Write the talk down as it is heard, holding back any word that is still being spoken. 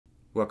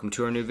Welcome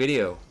to our new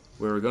video,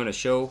 where we're going to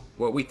show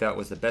what we thought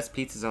was the best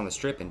pizzas on the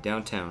Strip in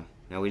downtown.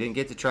 Now, we didn't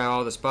get to try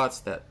all the spots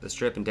that the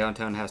Strip in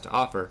downtown has to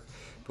offer,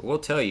 but we'll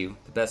tell you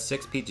the best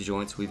 6 pizza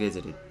joints we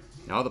visited.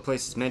 And all the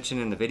places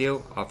mentioned in the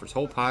video offers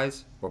whole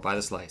pies or by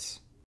the slice.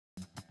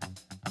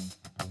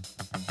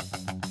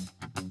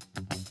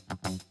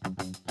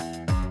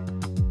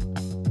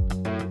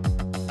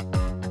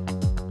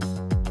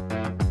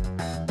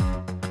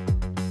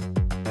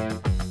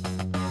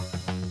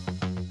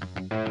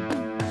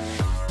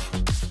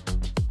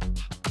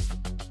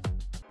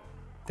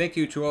 Thank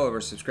you to all of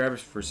our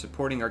subscribers for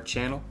supporting our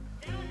channel.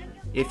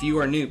 If you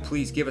are new,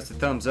 please give us a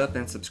thumbs up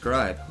and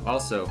subscribe.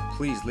 Also,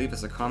 please leave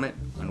us a comment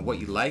on what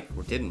you like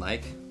or didn't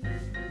like,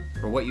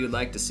 or what you would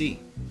like to see.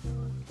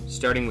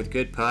 Starting with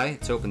Good Pie,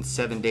 it's open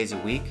 7 days a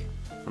week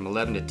from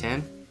 11 to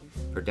 10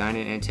 for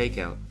dine-in and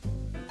takeout.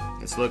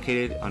 It's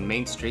located on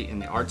Main Street in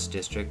the Arts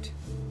District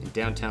in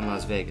downtown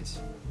Las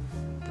Vegas.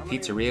 The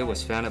pizzeria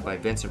was founded by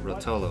Vincent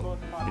Rotolo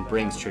and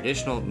brings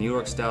traditional New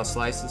York-style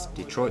slices,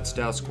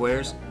 Detroit-style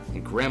squares,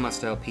 and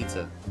grandma-style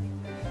pizza.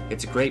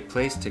 It's a great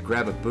place to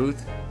grab a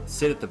booth,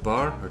 sit at the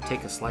bar, or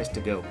take a slice to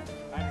go.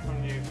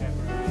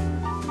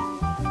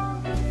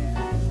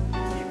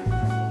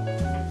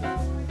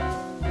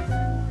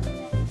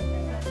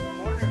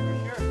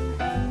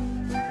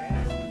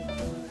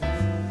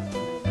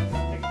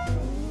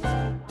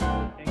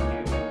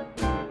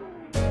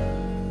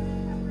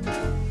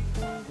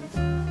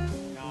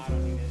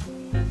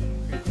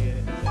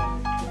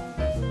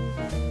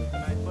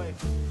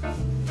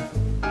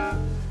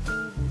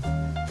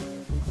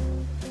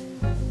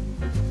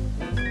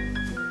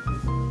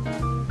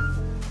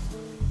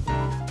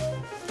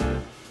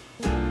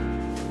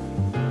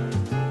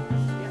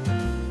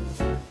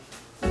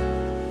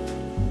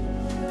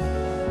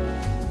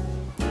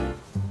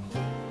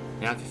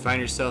 Now, if you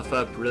find yourself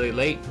up really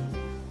late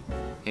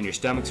and your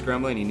stomach's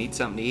grumbling and you need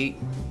something to eat,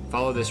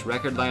 follow this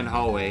record line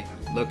hallway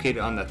located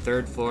on the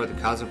 3rd floor of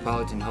the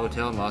Cosmopolitan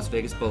Hotel in Las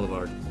Vegas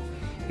Boulevard.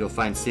 You'll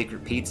find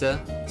Secret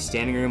Pizza,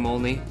 standing room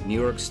only, New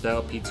York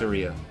style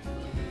pizzeria.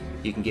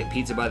 You can get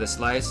pizza by the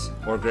slice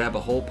or grab a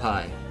whole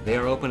pie. They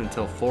are open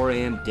until 4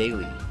 a.m.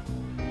 daily.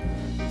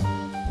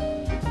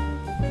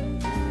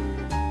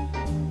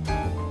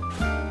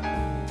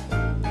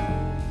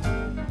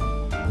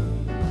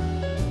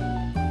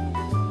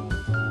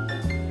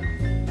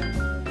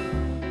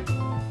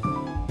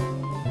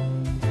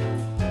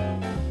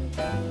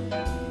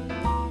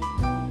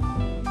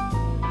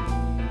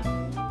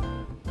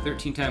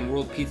 Thirteen-time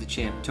world pizza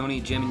champ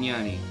Tony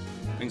Gemignani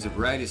brings a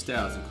variety of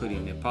styles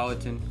including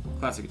Neapolitan,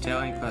 Classic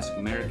Italian, Classic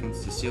American,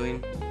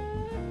 Sicilian,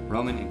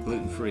 Roman, and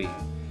gluten-free.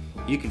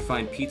 You can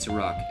find Pizza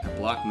Rock a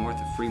block north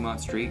of Fremont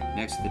Street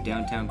next to the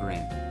Downtown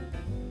Grand.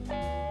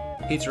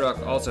 Pizza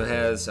Rock also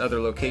has other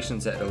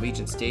locations at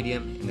Allegiant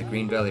Stadium and the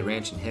Green Valley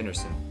Ranch in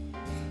Henderson.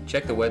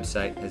 Check the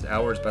website as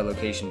hours by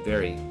location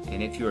vary,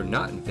 and if you are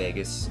not in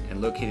Vegas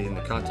and located in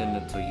the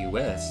continental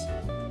US,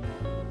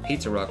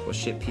 Pizza Rock will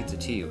ship pizza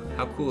to you.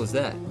 How cool is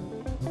that?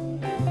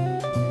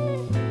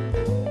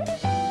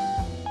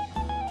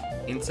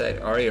 Inside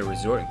Aria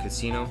Resort and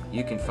Casino,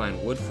 you can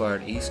find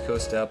wood-fired East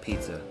Coast style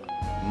pizza.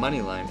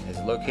 Moneyline is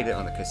located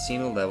on the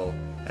casino level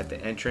at the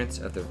entrance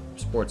of the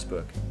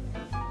sportsbook.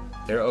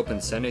 They're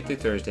open Sunday through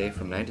Thursday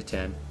from 9 to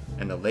 10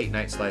 and the late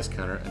night slice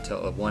counter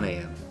until 1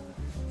 a.m.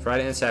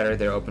 Friday and Saturday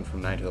they're open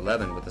from 9 to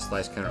 11 with the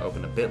slice counter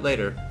open a bit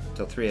later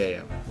until 3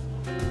 a.m.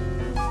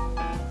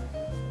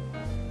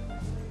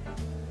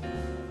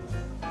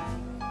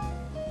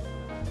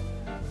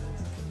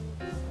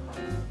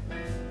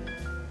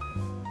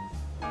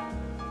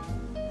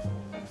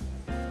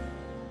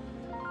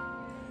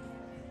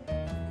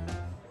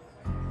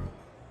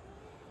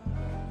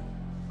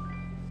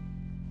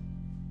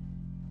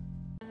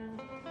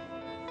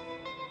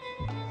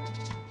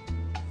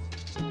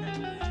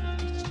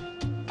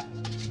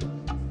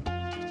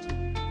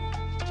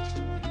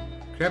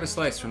 Grab a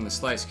slice from the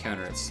slice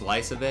counter at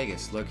Slice of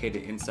Vegas,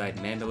 located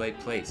inside Mandalay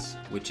Place,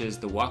 which is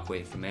the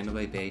walkway from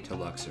Mandalay Bay to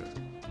Luxor.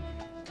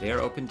 They are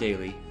open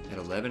daily at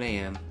 11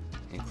 a.m.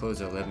 and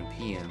close at 11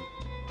 p.m.,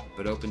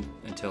 but open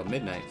until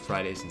midnight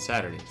Fridays and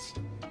Saturdays.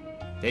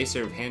 They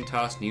serve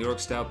hand-tossed New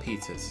York-style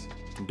pizzas,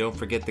 and don't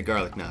forget the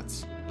garlic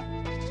knots.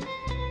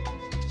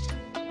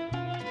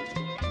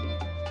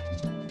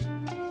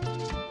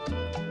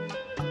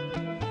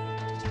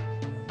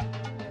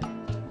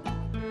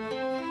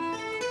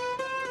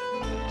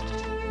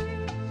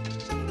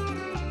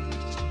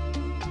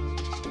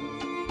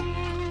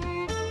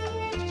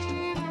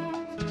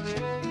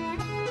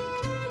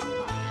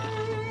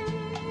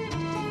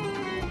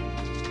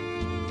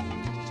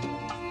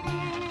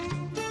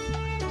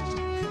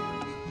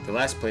 The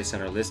last place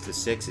on our list of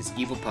 6 is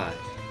Evil Pie,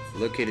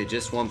 located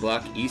just 1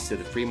 block east of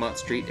the Fremont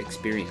Street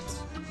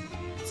Experience.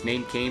 Its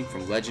name came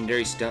from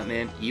legendary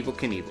stuntman Evel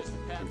Knievel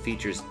and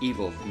features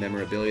evil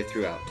memorabilia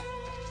throughout.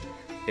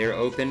 They are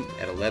open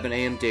at 11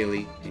 a.m.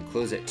 daily and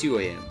close at 2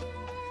 a.m.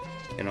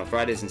 And on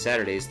Fridays and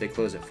Saturdays they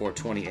close at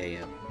 4:20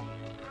 a.m.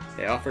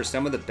 They offer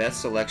some of the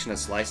best selection of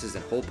slices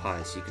and whole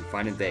pies you can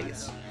find in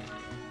Vegas.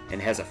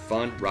 and has a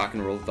fun rock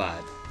and roll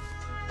vibe.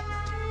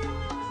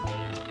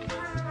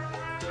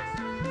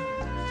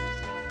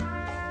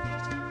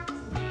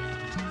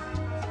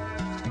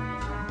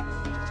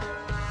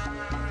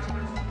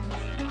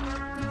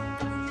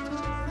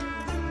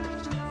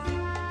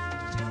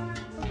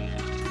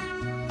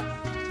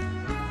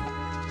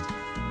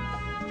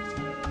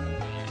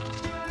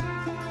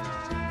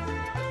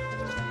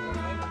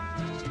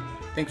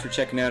 Thanks for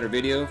checking out our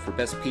video for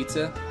Best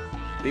Pizza.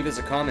 Leave us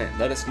a comment,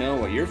 let us know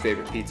what your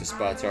favorite pizza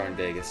spots are in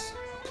Vegas.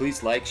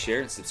 Please like,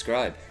 share, and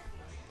subscribe.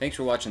 Thanks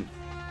for watching.